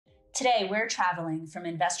Today, we're traveling from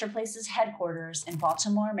InvestorPlace's headquarters in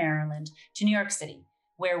Baltimore, Maryland, to New York City,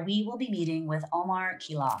 where we will be meeting with Omer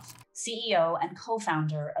Keilaf, CEO and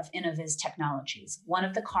co-founder of Innoviz Technologies, one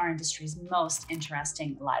of the car industry's most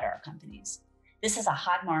interesting LiDAR companies. This is a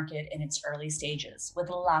hot market in its early stages with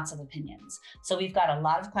lots of opinions. So we've got a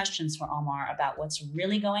lot of questions for Omer about what's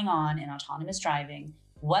really going on in autonomous driving,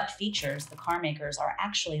 what features the car makers are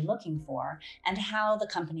actually looking for, and how the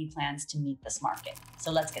company plans to meet this market.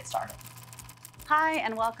 So let's get started. Hi,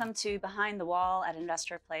 and welcome to Behind the Wall at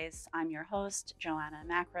InvestorPlace. I'm your host, Joanna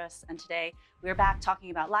Macris, and today we're back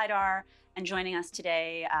talking about LiDAR. And joining us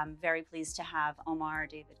today, I'm very pleased to have Omer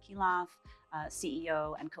David Keilaf,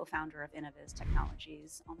 CEO and co-founder of Innoviz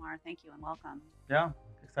Technologies. Omer, thank you and welcome. Yeah,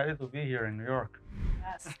 excited to be here in New York.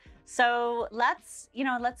 Yes. So let's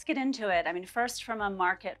get into it. I mean, first, from a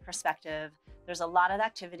market perspective, there's a lot of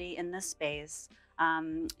activity in this space.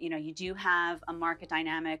 You do have a market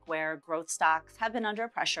dynamic where growth stocks have been under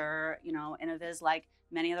pressure. Innoviz, like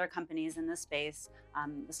many other companies in this space,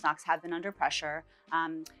 the stocks have been under pressure.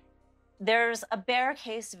 There's a bear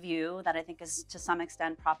case view that I think is to some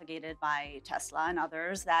extent propagated by Tesla and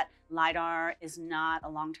others that LiDAR is not a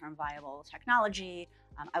long-term viable technology.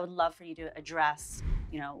 I would love for you to address,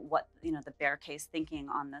 what the bear case thinking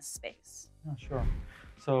on this space. Yeah, sure.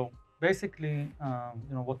 So basically,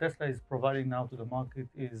 what Tesla is providing now to the market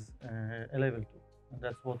is a level 2, and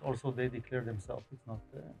that's what also they declare themselves. It's not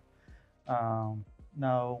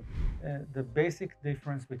the basic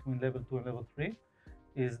difference between level 2 and level 3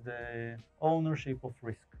 is the ownership of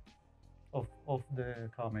risk of the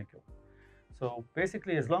car maker. So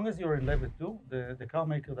basically, as long as you're in level 2, the car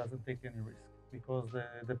maker doesn't take any risk, because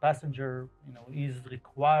the passenger is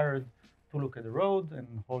required to look at the road and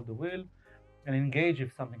hold the wheel and engage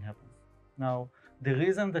if something happens. Now, the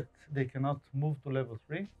reason that they cannot move to level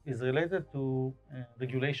 3 is related to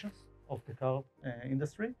regulations of the car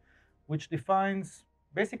industry, which defines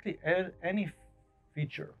basically any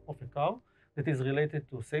feature of a car that is related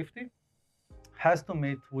to safety has to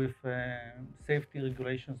meet with safety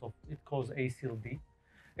regulations of, it calls ACLD.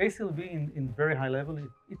 ACLD in very high level,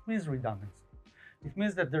 it means redundancy. It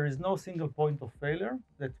means that there is no single point of failure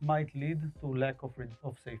that might lead to lack of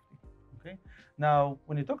safety. Okay. Now,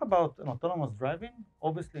 when you talk about an autonomous driving,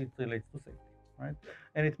 obviously it relates to safety, right?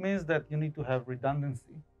 And it means that you need to have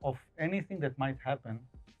redundancy of anything that might happen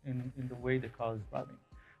in the way the car is driving.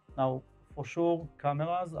 Now, for sure,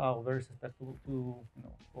 cameras are very susceptible to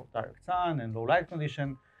for direct sun and low light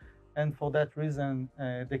condition, and for that reason,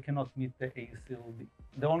 they cannot meet the ACLD.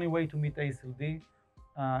 The only way to meet ACLD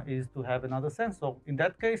is to have another sensor. In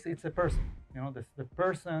that case, it's a person. The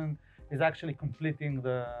person is actually completing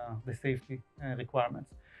the safety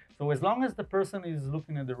requirements. So as long as the person is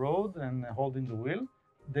looking at the road and holding the wheel,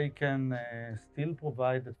 they can still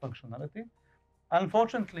provide that functionality.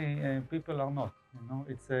 Unfortunately, people are not.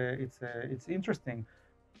 It's interesting.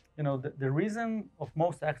 The reason of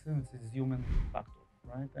most accidents is human factor,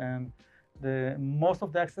 right? And most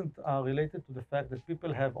of the accidents are related to the fact that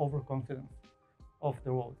people have overconfidence of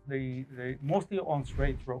the road. They mostly on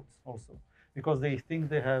straight roads also, because they think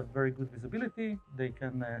they have very good visibility. They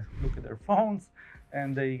can look at their phones,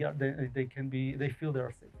 and they feel they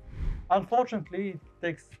are safe. Unfortunately, it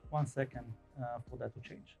takes 1 second for that to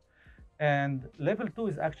change. And level 2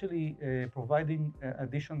 is actually providing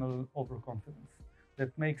additional overconfidence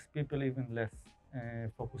that makes people even less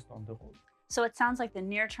focused on the road. So it sounds like the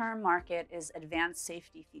near-term market is advanced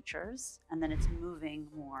safety features, and then it's moving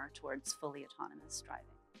more towards fully autonomous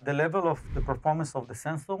driving. The level of the performance of the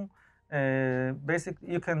sensor,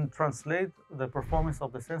 basically you can translate the performance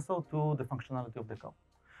of the sensor to the functionality of the car.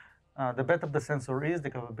 The better the sensor is, the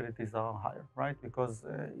capabilities are higher, right? Because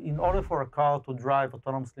in order for a car to drive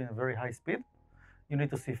autonomously in a very high speed, you need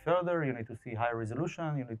to see further, you need to see higher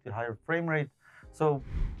resolution, you need to higher frame rate. So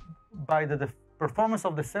by the performance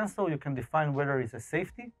of the sensor, you can define whether it's a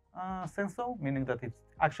safety sensor, meaning that it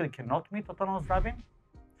actually cannot meet autonomous driving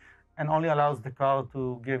and only allows the car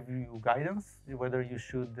to give you guidance, whether you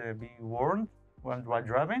should be warned while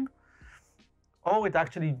driving, or it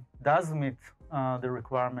actually does meet the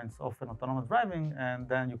requirements of an autonomous driving, and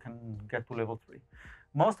then you can get to level 3.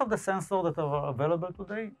 Most of the sensors that are available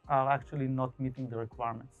today are actually not meeting the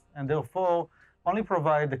requirements, and therefore only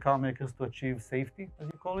provide the car makers to achieve safety, as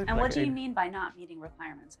you call it. And what do you mean by not meeting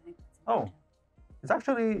requirements? I think that's important. It's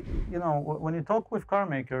actually, when you talk with car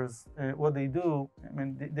makers, what they do,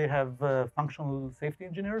 they have functional safety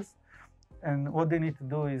engineers. And what they need to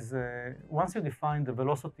do is, once you define the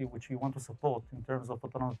velocity which you want to support in terms of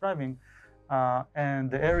autonomous driving, and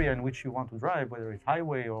the area in which you want to drive, whether it's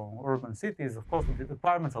highway or urban cities, of course, the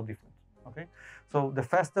requirements are different. Okay, so the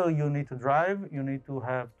faster you need to drive, you need to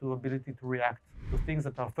have the ability to react to things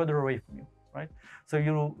that are further away from you, right? So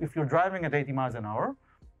if you're driving at 80 miles an hour,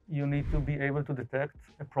 you need to be able to detect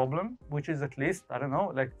a problem which is at least, I don't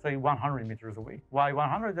know, like say 100 meters away. Why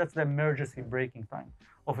 100? That's the emergency braking time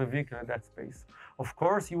of a vehicle at that space. Of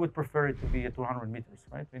course, you would prefer it to be at 200 meters,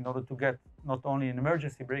 right? In order to get not only an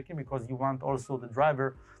emergency braking, because you want also the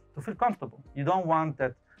driver to feel comfortable. You don't want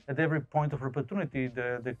that at every point of opportunity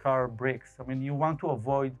the car brakes. I mean, you want to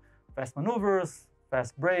avoid fast maneuvers,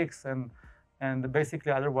 fast brakes, and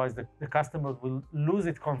basically otherwise the customer will lose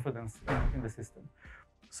its confidence in the system.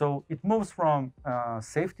 So it moves from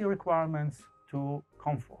safety requirements to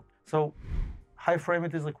comfort. So high frame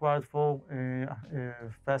rate is required for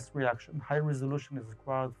fast reaction. High resolution is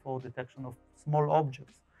required for detection of small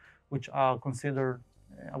objects, which are considered,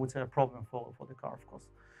 I would say, a problem for the car, of course.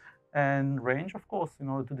 And range, of course, in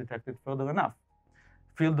order to detect it further enough.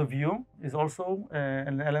 Field of view is also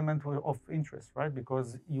an element of interest, right?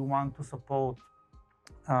 Because you want to support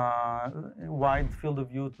wide field of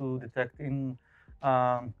view to detect in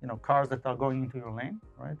cars that are going into your lane,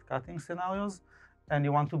 right? Cutting scenarios. And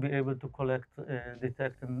you want to be able to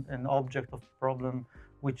detect an object of problem,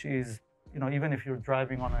 which is, even if you're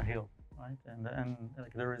driving on a hill, right? And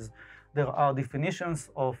like there are definitions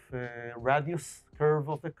of radius curve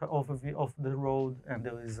of the road, and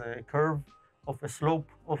there is a curve of a slope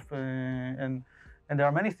and there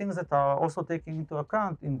are many things that are also taken into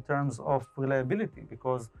account in terms of reliability,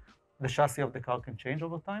 because the chassis of the car can change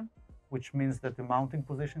over time, which means that the mounting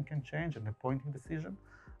position can change and the pointing decision.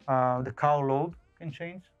 The car load can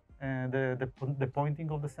change, and the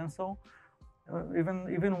pointing of the sensor,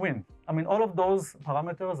 even wind. I mean, all of those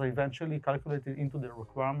parameters are eventually calculated into the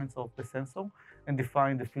requirements of the sensor and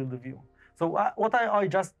define the field of view. So what I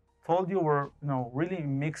just told you were, really a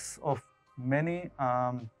mix of many,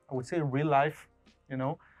 I would say, real life,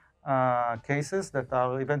 cases that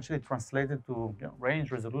are eventually translated to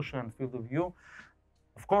range, resolution, field of view.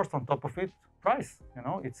 Of course, on top of it, price.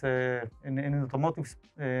 It's in an automotive,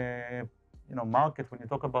 market. When you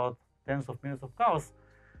talk about tens of millions of cars,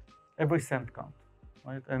 every cent counts,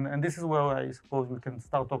 right? And this is where I suppose we can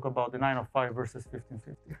start talk about the 905 versus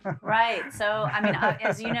 1550. Right. So, I mean,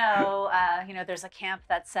 as you know, there's a camp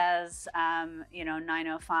that says,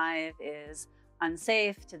 905 is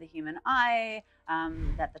unsafe to the human eye,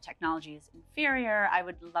 that the technology is inferior. I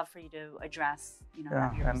would love for you to address,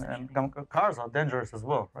 and cars are dangerous as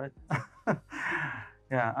well, right?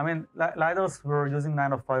 Yeah, I mean, LiDARs were using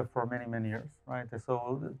 905 for many, many years, right?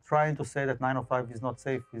 So trying to say that 905 is not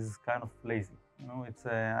safe is kind of lazy. It's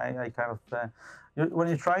when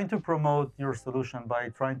you're trying to promote your solution by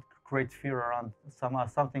trying to create fear around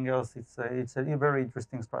something else, it's a very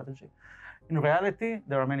interesting strategy. In reality,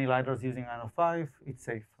 there are many LiDARs using 905. It's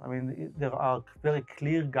safe. I mean, there are very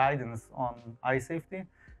clear guidance on eye safety.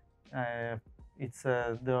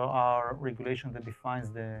 There are regulations that defines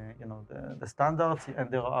the standards, and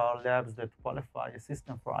there are labs that qualify a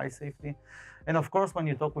system for eye safety. And of course, when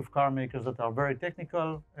you talk with car makers that are very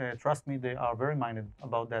technical, trust me, they are very minded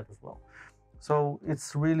about that as well. So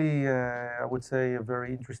it's really, I would say, a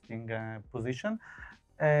very interesting position.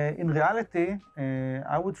 In reality,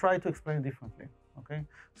 I would try to explain it differently. Okay,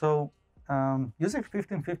 so using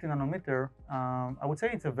 1550 nanometer, I would say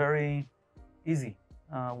it's a very easy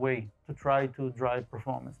way to try to drive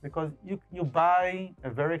performance, because you buy a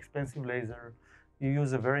very expensive laser, you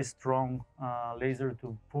use a very strong laser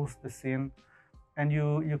to push the scene, and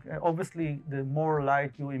you obviously the more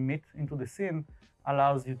light you emit into the scene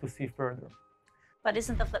allows you to see further. But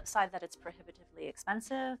isn't the flip side that it's prohibitively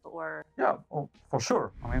expensive, or? Yeah, for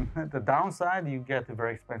sure. I mean, the downside, you get a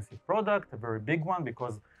very expensive product, a very big one,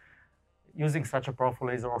 because using such a powerful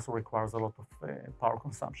laser also requires a lot of power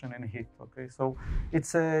consumption and heat. Okay, so it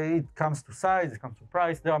comes to size, it comes to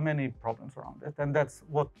price. There are many problems around it, and that's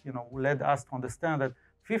what led us to understand that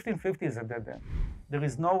 1550 is a dead end. There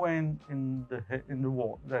is no way in the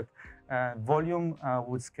world that volume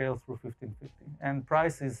would scale through 1550, and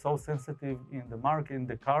price is so sensitive in the market, in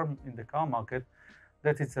the car market,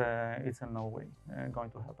 that it's a no way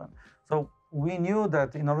going to happen. So we knew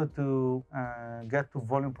that in order to get to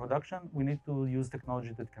volume production, we need to use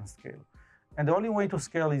technology that can scale. And the only way to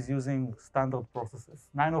scale is using standard processes.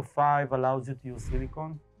 905 allows you to use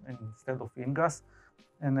silicon instead of InGaAs.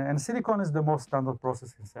 And silicon is the most standard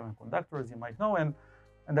process in semiconductors, you might know, and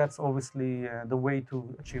that's obviously the way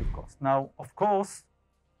to achieve cost. Now, of course,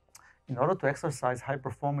 in order to exercise high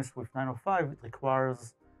performance with 905, it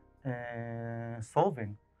requires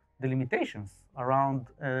solving the limitations around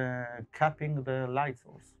capping the light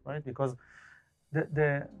source, right? Because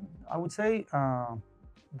I would say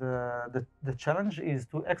the challenge is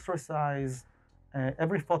to exercise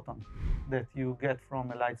every photon that you get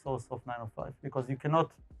from a light source of 905, because you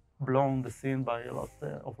cannot blow the scene by a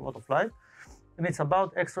lot of light. And it's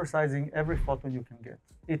about exercising every photon you can get.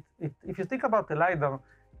 If you think about the LiDAR,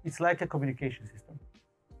 it's like a communication system.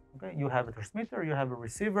 Okay? You have a transmitter, you have a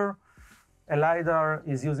receiver. A LiDAR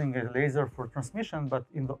is using a laser for transmission, but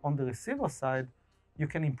on the receiver side, you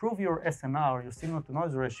can improve your SNR, your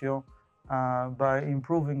signal-to-noise ratio, by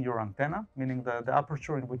improving your antenna, meaning the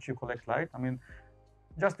aperture in which you collect light. I mean,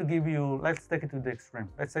 just to give you, let's take it to the extreme.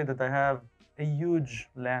 Let's say that I have a huge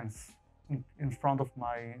lens in front of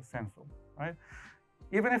my sensor, right?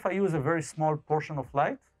 Even if I use a very small portion of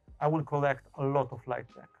light, I will collect a lot of light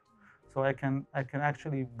back. So I can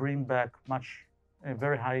actually bring back a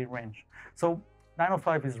very high range. So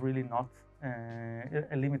 905 is really not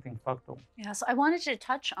a limiting factor. Yeah, so I wanted to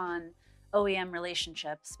touch on OEM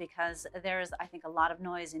relationships, because there's, I think, a lot of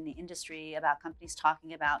noise in the industry about companies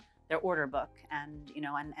talking about their order book and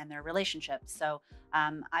their relationships. So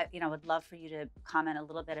I would love for you to comment a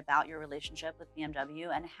little bit about your relationship with BMW,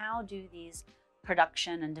 and how do these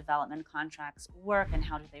production and development contracts work, and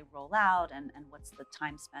how do they roll out, and what's the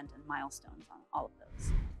time spent and milestones on all of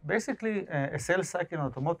those? Basically, a sales cycle in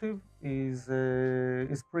automotive is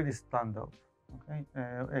pretty standard. Okay,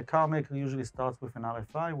 a car maker usually starts with an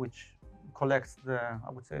RFI, which collects the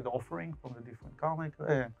offering from the different car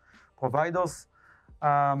maker providers.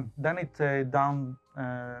 Then it down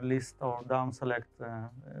list or down select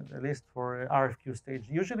the list for RFQ stage.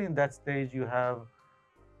 Usually in that stage you have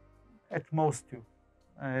at most two.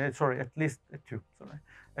 At least two. Sorry,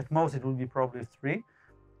 at most it will be probably three,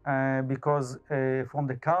 because from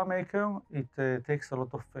the car maker it takes a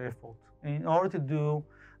lot of effort in order to do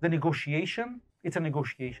the negotiation. It's a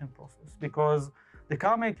negotiation process, because the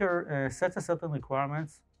car maker sets a certain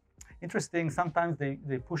requirements. Interesting, sometimes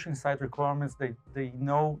they push inside requirements they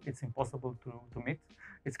know it's impossible to meet.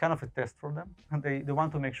 It's kind of a test for them, and they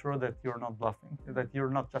want to make sure that you're not bluffing, that you're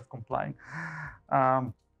not just complying.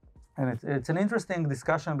 And it's an interesting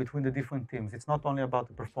discussion between the different teams. It's not only about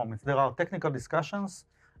the performance. There are technical discussions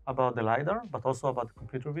about the LiDAR, but also about the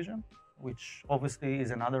computer vision, which obviously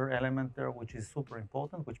is another element there, which is super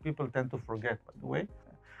important, which people tend to forget, by the way.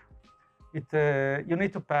 You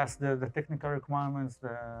need to pass the technical requirements.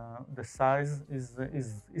 The size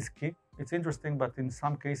is key. It's interesting, but in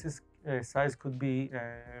some cases, size could be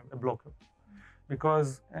a blocker,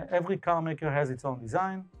 because every car maker has its own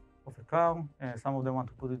design of a car. Some of them want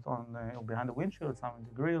to put it on behind the windshield, some in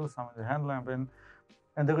the grille, some in the headlamp,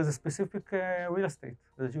 and there is a specific real estate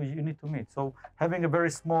that you need to meet. So having a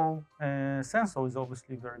very small sensor is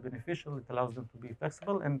obviously very beneficial. It allows them to be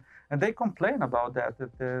flexible, and they complain about that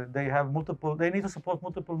they need to support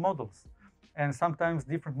multiple models, and sometimes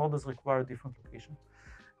different models require different location.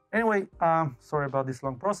 Anyway, sorry about this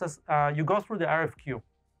long process. You go through the RFQ.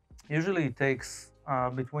 Usually it takes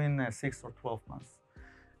between 6 or 12 months,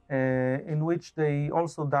 in which they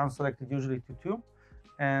also down selected usually to 2.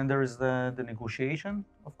 And there is the negotiation,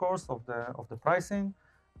 of course, of the pricing.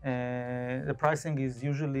 The pricing is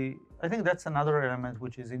usually, I think that's another element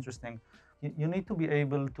which is interesting. You need to be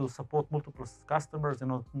able to support multiple customers,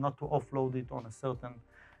 not to offload it on a certain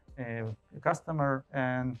customer,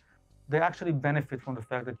 and they actually benefit from the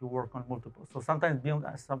fact that you work on multiple. So sometimes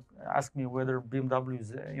BMW ask me whether BMW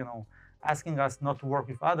is, asking us not to work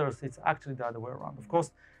with others. It's actually the other way around. Of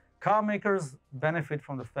course, car makers benefit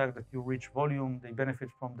from the fact that you reach volume. They benefit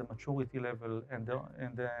from the maturity level and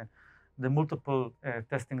the multiple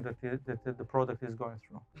testing that the product is going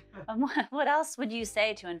through. What else would you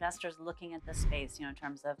say to investors looking at this space, in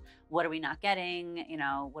terms of what are we not getting,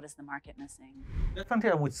 what is the market missing?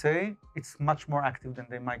 Definitely, I would say it's much more active than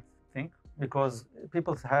they might think, because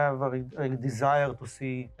people have a desire to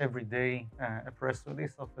see every day a press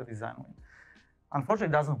release of a design win.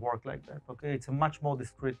 Unfortunately, it doesn't work like that. Okay, it's a much more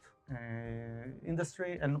discrete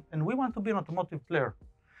industry, and we want to be an automotive player,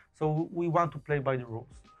 so we want to play by the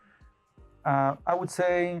rules. I would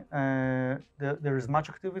say there is much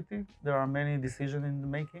activity. There are many decisions in the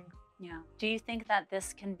making. Yeah. Do you think that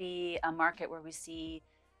this can be a market where we see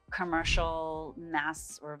commercial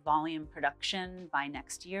mass or volume production by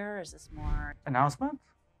next year? Is this more announcement?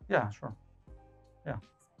 Yeah, sure. Yeah.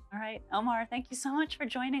 All right, Omer, thank you so much for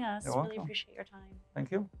joining us. You're really welcome. Appreciate your time.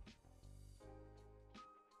 Thank you.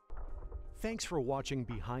 Thanks for watching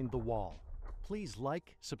Behind the Wall. Please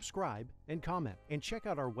like, subscribe, and comment, and check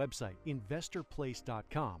out our website,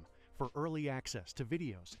 InvestorPlace.com, for early access to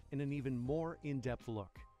videos and an even more in-depth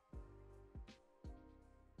look.